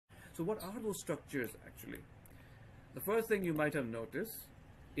So what are those structures actually? The first thing you might have noticed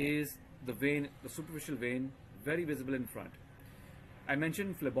is the vein, the superficial vein, very visible in front. I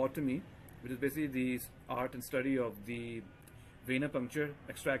mentioned phlebotomy, which is basically the art and study of the venipuncture,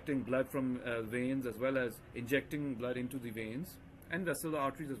 extracting blood from veins as well as injecting blood into the veins and vessel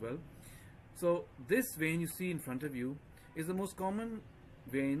arteries as well. So this vein you see in front of you is the most common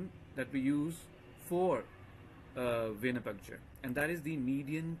vein that we use for venipuncture, and that is the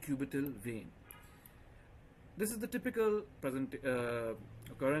median cubital vein. This is the typical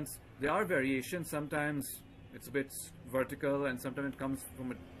occurrence. There are variations. Sometimes it's a bit vertical and sometimes it comes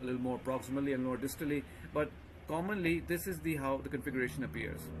from a little more proximally and more distally, but commonly this is how the configuration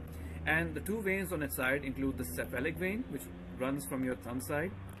appears. And the two veins on its side include the cephalic vein, which runs from your thumb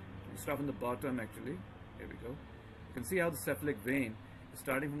side. You start from the bottom actually. Here we go. You can see how the cephalic vein is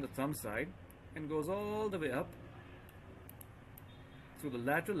starting from the thumb side and goes all the way up through the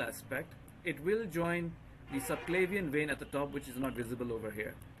lateral aspect. It will join the subclavian vein at the top, which is not visible over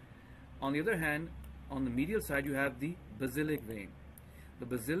here. On the other hand, on the medial side you have the basilic vein. The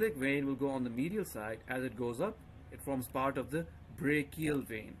basilic vein will go on the medial side. As it goes up, it forms part of the brachial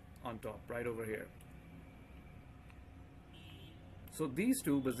vein on top, right over here. So these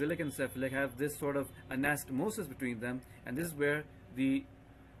two, basilic and cephalic, have this sort of anastomosis between them, and this is where the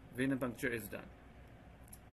venipuncture is done.